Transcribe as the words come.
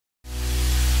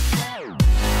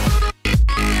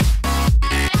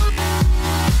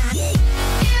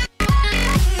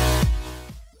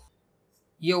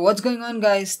Yo, what's going on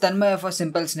guys? Tanmay for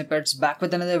Simple Snippets back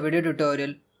with another video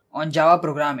tutorial on Java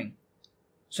programming.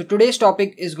 So today's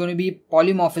topic is going to be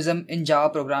polymorphism in Java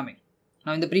programming.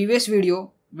 Now in the previous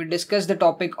video, we discussed the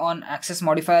topic on access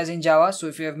modifiers in Java. So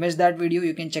if you have missed that video,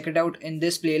 you can check it out in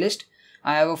this playlist.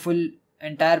 I have a full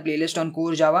entire playlist on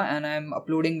core Java and I am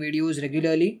uploading videos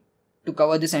regularly to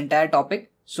cover this entire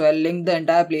topic. So I'll link the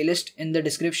entire playlist in the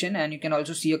description and you can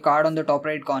also see a card on the top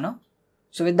right corner.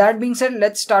 So with that being said,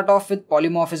 let's start off with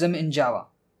polymorphism in Java.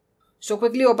 So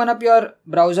quickly open up your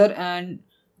browser and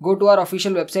go to our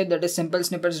official website, that is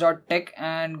simplesnippets.tech,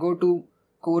 and go to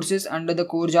courses. Under the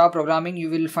core Java programming, you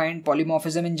will find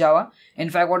polymorphism in Java. In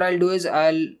fact, what I'll do is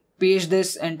I'll paste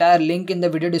this entire link in the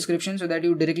video description so that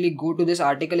you directly go to this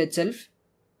article itself.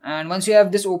 And once you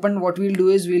have this open, what we'll do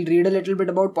is we'll read a little bit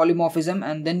about polymorphism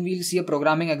and then we'll see a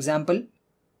programming example.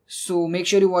 So make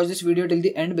sure you watch this video till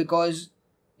the end, because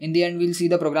in the end we'll see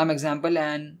the program example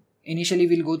and initially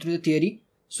we'll go through the theory.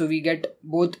 So we get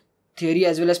both theory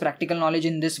as well as practical knowledge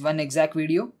in this one exact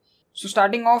video. So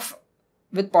starting off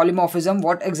with polymorphism,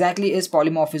 what exactly is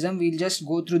polymorphism? We'll just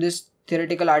go through this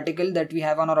theoretical article that we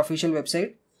have on our official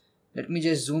website. Let me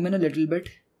just zoom in a little bit.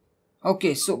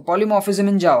 Okay, so polymorphism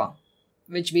in Java,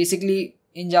 which basically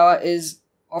in Java is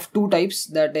of two types,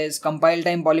 that is compile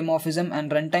time polymorphism and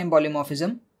runtime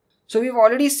polymorphism. So we've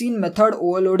already seen method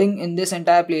overloading in this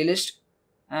entire playlist,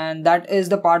 and that is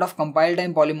the part of compile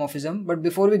time polymorphism. But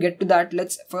before we get to that,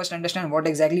 let's first understand what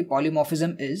exactly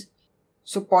polymorphism is.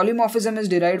 So polymorphism is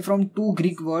derived from two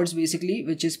Greek words basically,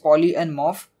 which is poly and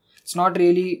morph. It's not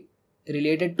really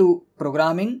related to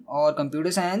programming or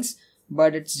computer science,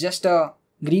 but it's just a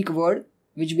Greek word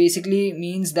which basically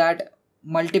means that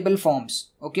multiple forms.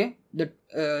 Okay, it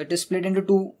is split into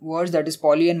two words, that is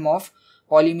poly and morph.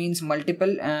 Poly means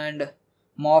multiple and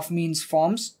morph means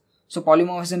forms. So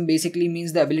polymorphism basically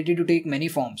means the ability to take many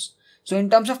forms. So in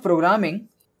terms of programming,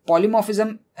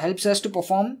 polymorphism helps us to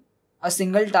perform a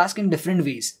single task in different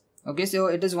ways. Okay, so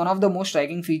it is one of the most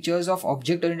striking features of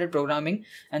object-oriented programming,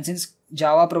 and since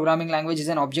Java programming language is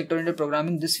an object-oriented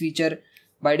programming, this feature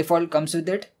by default comes with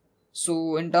it.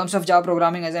 So in terms of Java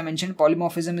programming, as I mentioned,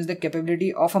 polymorphism is the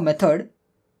capability of a method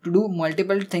to do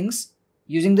multiple things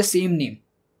using the same name.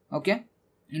 Okay.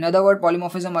 In other words,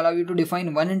 polymorphism allows you to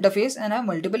define one interface and have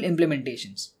multiple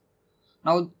implementations.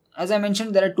 Now, as I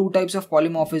mentioned, there are two types of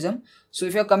polymorphism. So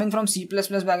if you're coming from C++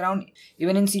 background,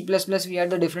 even in C++ we had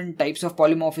the different types of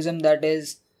polymorphism, that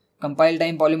is compile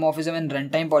time polymorphism and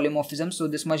runtime polymorphism. So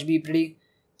this must be pretty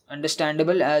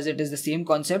understandable as it is the same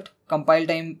concept. Compile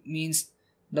time means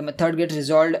the method gets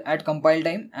resolved at compile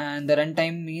time, and the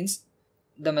runtime means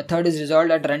the method is resolved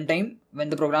at runtime when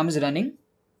the program is running.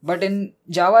 But in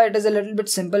Java it is a little bit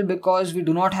simple because we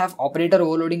do not have operator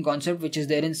overloading concept which is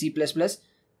there in C++.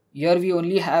 Here we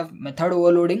only have method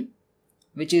overloading,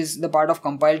 which is the part of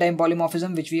compile time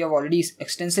polymorphism, which we have already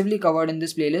extensively covered in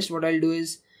this playlist. What I'll do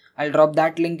is I'll drop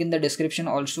that link in the description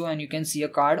also, and you can see a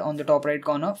card on the top right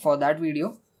corner for that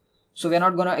video. So we're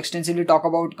not going to extensively talk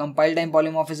about compile time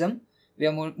polymorphism. We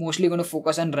are mostly going to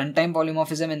focus on runtime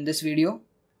polymorphism in this video.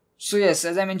 So yes,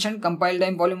 as I mentioned, compile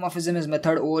time polymorphism is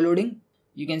method overloading.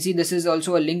 You can see this is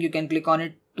also a link, you can click on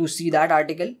it to see that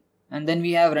article. And then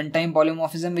we have runtime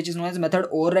polymorphism, which is known as method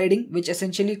overriding, which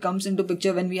essentially comes into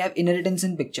picture when we have inheritance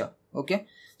in picture. Okay,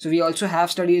 so we also have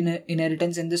studied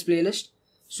inheritance in this playlist,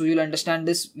 so you'll understand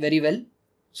this very well.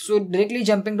 So directly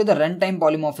jumping to the runtime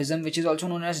polymorphism, which is also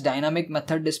known as dynamic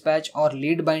method dispatch or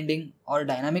late binding or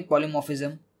dynamic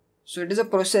polymorphism. So it is a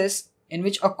process in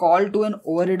which a call to an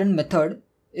overridden method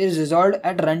is resolved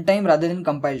at runtime rather than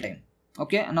compile time.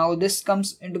 Okay, now this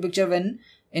comes into picture when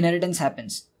inheritance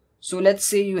happens. So let's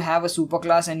say you have a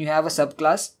superclass and you have a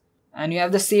subclass and you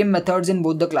have the same methods in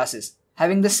both the classes,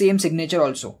 having the same signature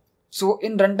also. So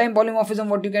in runtime polymorphism,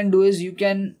 what you can do is you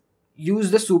can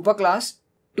use the superclass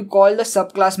to call the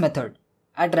subclass method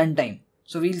at runtime.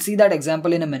 So we'll see that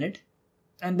example in a minute.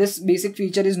 And this basic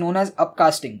feature is known as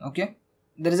upcasting. Okay,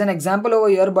 there is an example over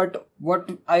here, but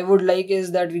what I would like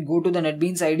is that we go to the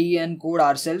NetBeans IDE and code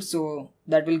ourselves. So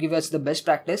that will give us the best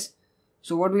practice.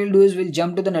 So what we'll do is we'll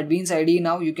jump to the NetBeans IDE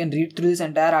now. You can read through this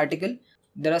entire article.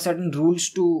 There are certain rules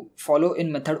to follow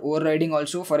in method overriding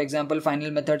also. For example,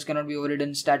 final methods cannot be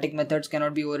overridden, static methods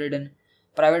cannot be overridden,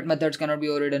 private methods cannot be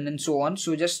overridden, and so on.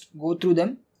 So just go through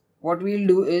them. What we'll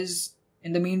do is,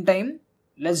 in the meantime,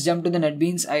 let's jump to the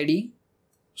NetBeans IDE.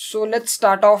 So let's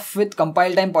start off with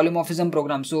compile time polymorphism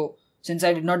program. So since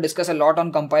I did not discuss a lot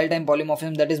on compile time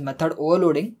polymorphism, that is method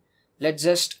overloading, let's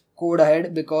just code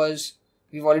ahead because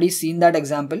we've already seen that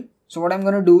example. So what I'm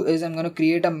going to do is I'm going to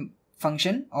create a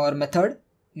function or method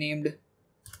named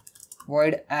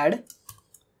void add.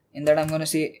 In that I'm going to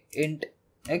say int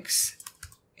x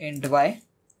int y,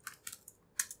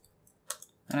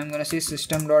 and I'm gonna say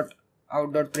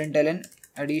system.out.println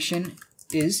addition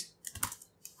is,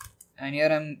 and here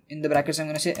I'm in the brackets I'm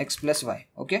gonna say x plus y.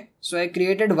 Okay, so I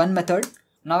created one method.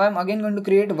 Now I'm again going to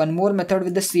create one more method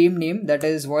with the same name, that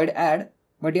is void add,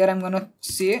 but here I'm gonna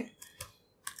say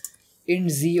int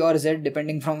z or z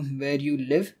depending from where you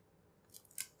live,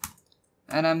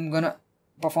 and I'm gonna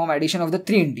perform addition of the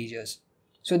 3 integers.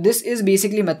 So this is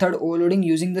basically method overloading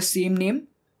using the same name,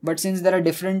 but since there are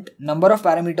different number of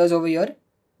parameters over here,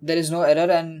 there is no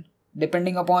error, and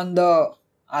depending upon the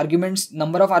arguments,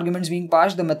 number of arguments being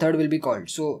passed, the method will be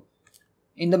called. So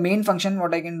in the main function,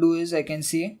 what I can do is I can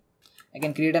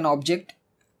create an object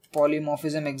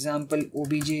polymorphism example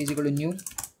obj is equal to new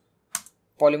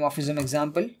polymorphism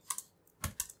example,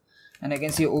 and I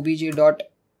can say obj dot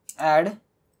add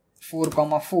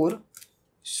 4,4.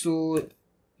 So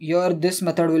here this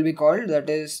method will be called, that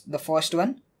is the first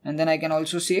one, and then I can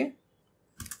also say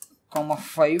comma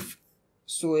 5.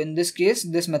 So in this case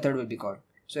this method will be called.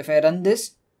 So if I run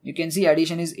this, you can see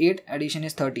addition is 8, addition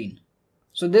is 13.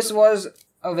 So this was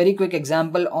a very quick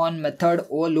example on method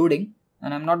overloading,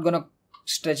 and I'm not gonna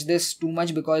stretch this too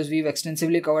much because we've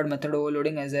extensively covered method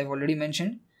overloading as I've already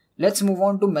mentioned. Let's move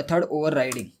on to method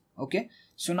overriding. Okay,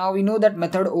 so now we know that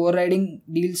method overriding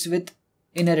deals with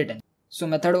inheritance. So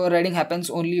method overriding happens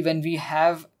only when we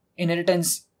have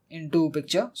inheritance into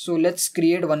picture. So let's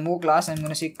create one more class. I'm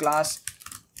gonna say class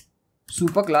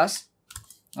superclass.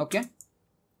 Okay,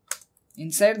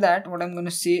 inside that what I'm gonna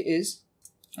say is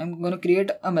I'm gonna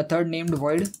create a method named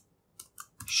void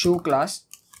show class.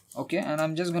 Okay, and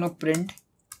I'm just gonna print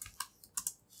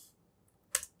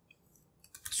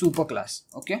superclass.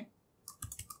 Okay,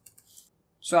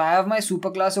 so I have my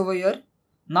superclass over here.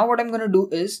 Now what I'm gonna do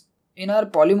is, in our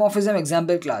polymorphism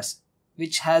example class,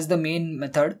 which has the main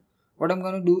method, what I'm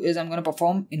gonna do is I'm gonna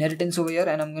perform inheritance over here,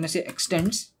 and I'm gonna say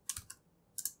extends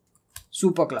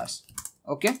superclass.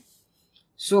 Okay,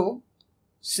 so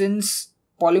since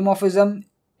polymorphism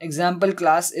example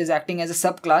class is acting as a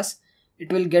subclass, it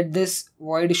will get this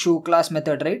void show class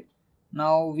method, right?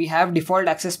 Now we have default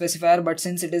access specifier, but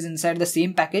since it is inside the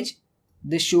same package,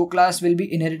 this show class will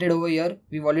be inherited over here.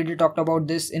 We've already talked about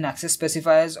this in access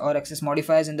specifiers or access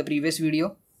modifiers in the previous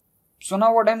video. So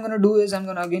now what I'm going to do is I'm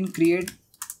going to again create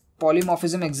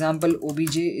polymorphism example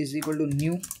obj is equal to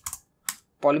new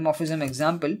polymorphism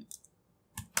example,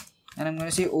 and I'm going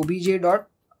to say obj dot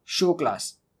show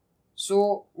class.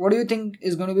 So what do you think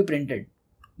is going to be printed?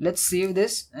 Let's save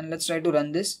this and let's try to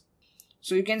run this.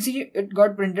 So you can see it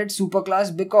got printed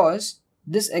superclass because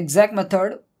this exact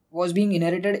method was being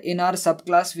inherited in our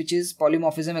subclass, which is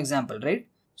polymorphism example, right?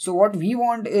 So what we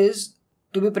want is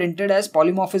to be printed as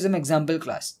polymorphism example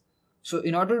class. So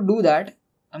in order to do that,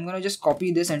 I'm going to just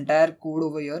copy this entire code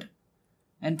over here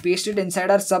and paste it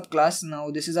inside our subclass. Now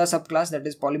this is our subclass, that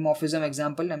is polymorphism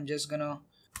example. I'm just going to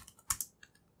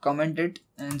comment it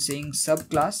and saying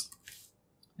subclass,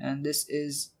 and this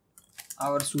is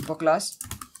our superclass.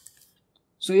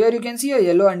 So here you can see a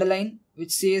yellow underline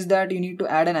which says that you need to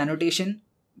add an annotation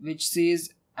which says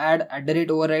add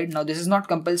 @override. Now this is not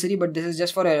compulsory, but this is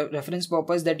just for a reference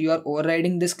purpose that you are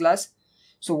overriding this class.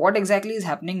 So what exactly is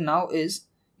happening now is,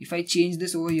 if I change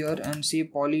this over here and say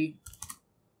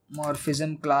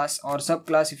polymorphism class or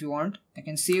subclass if you want, I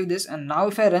can save this, and now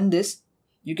if I run this,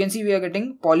 you can see we are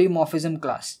getting polymorphism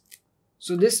class.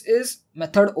 So this is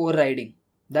method overriding.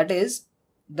 That is,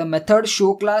 the method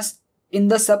show class in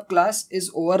the subclass is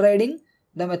overriding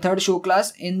the method show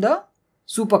class in the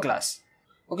superclass.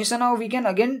 Okay, so now we can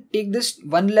again take this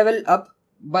one level up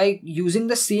by using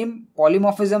the same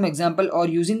polymorphism example or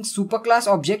using superclass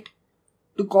object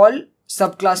to call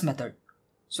subclass method.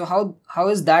 So how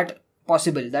is that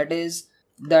possible? That is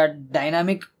that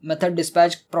dynamic method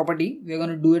dispatch property. We are going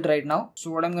to do it right now.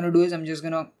 So what I'm going to do is I'm just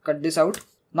going to cut this out.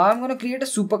 Now I'm going to create a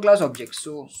superclass object.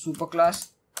 So superclass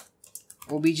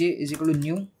obj is equal to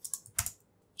new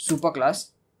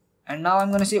superclass, and now I'm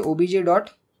going to say obj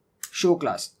dot show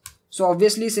class. So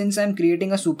obviously, since I'm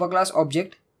creating a superclass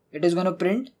object, it is going to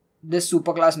print this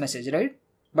superclass message, right?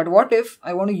 But what if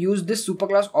I want to use this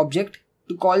superclass object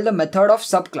to call the method of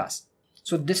subclass?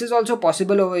 So this is also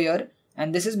possible over here,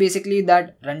 and this is basically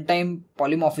that runtime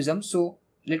polymorphism. So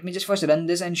let me just first run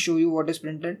this and show you what is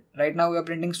printed. Right now we are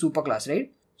printing superclass,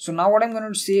 right? So now what I'm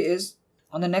going to say is,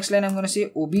 on the next line I'm going to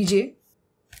say obj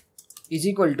is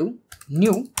equal to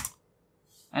new,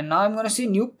 and now I'm going to say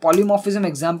new polymorphism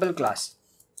example class.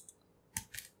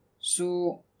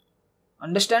 So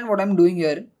understand what I'm doing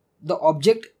here. The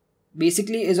object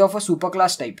basically is of a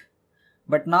superclass type,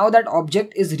 but now that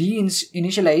object is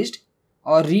reinitialized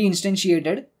or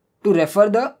reinstantiated to refer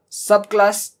the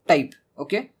subclass type.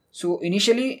 Okay, so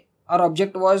initially our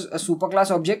object was a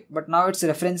superclass object, but now it's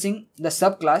referencing the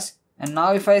subclass. And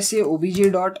now if I say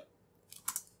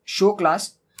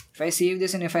obj.showClass, if I save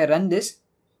this and if I run this,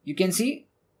 you can see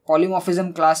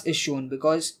polymorphism class is shown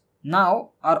because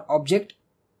now our object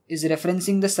is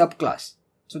referencing the subclass.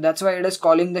 So that's why it is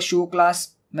calling the show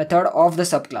class method of the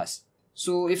subclass.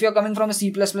 So if you're coming from a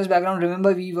C++ background,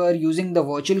 remember we were using the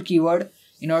virtual keyword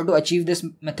in order to achieve this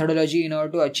methodology, in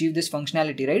order to achieve this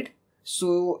functionality, right?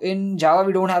 So in Java,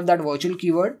 we don't have that virtual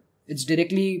keyword. It's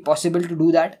directly possible to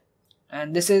do that.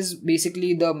 And this is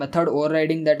basically the method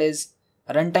overriding, that is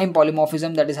runtime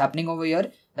polymorphism, that is happening over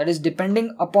here. That is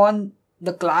depending upon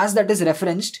the class that is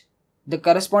referenced, the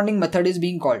corresponding method is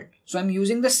being called. So I'm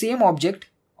using the same object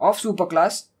of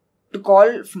superclass to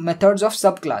call methods of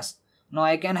subclass. Now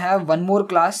I can have one more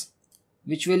class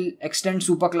which will extend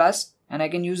superclass, and I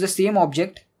can use the same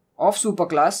object of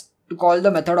superclass to call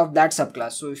the method of that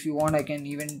subclass. So if you want, I can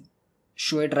even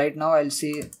show it right now. I'll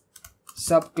say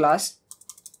subclass,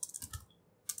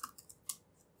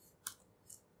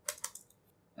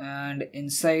 and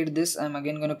inside this I'm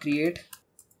again going to create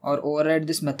or override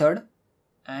this method.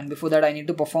 And before that I need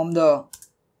to perform the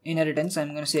inheritance. I'm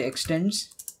going to say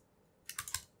extends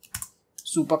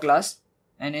superclass,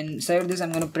 and inside this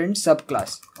I'm going to print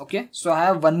subclass. Okay, so I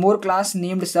have one more class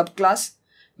named subclass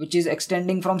which is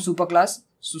extending from superclass.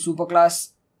 So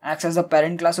superclass acts as a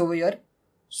parent class over here.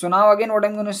 So now again what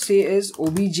I'm going to say is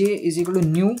obj is equal to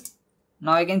new.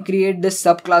 Now I can create this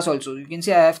subclass also. You can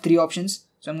see I have three options.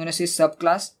 So I'm going to say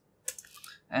subclass,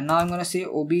 and now I'm going to say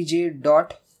obj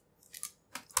dot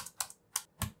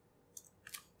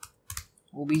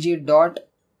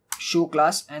show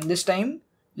class, and this time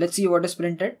let's see what is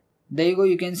printed. There you go,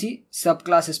 you can see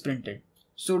subclass is printed.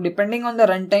 So depending on the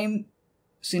runtime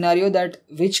scenario, that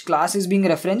which class is being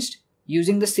referenced,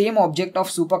 using the same object of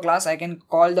superclass, I can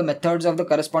call the methods of the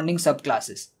corresponding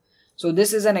subclasses. So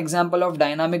this is an example of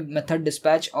dynamic method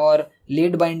dispatch or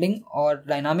late binding or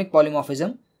dynamic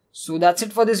polymorphism. So that's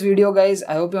it for this video, guys.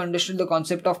 I hope you understood the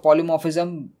concept of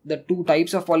polymorphism, the two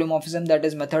types of polymorphism, that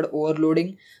is method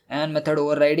overloading and method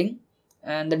overriding,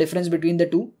 and the difference between the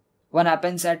two. One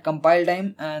happens at compile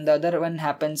time and the other one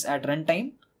happens at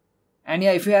runtime. And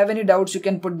yeah, if you have any doubts, you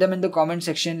can put them in the comment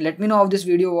section. Let me know how this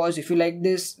video was. If you like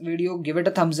this video, give it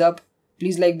a thumbs up.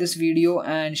 Please like this video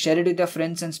and share it with your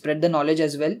friends and spread the knowledge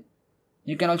as well.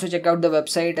 You can also check out the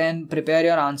website and prepare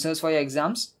your answers for your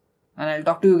exams. And I'll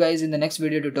talk to you guys in the next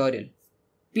video tutorial.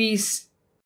 Peace.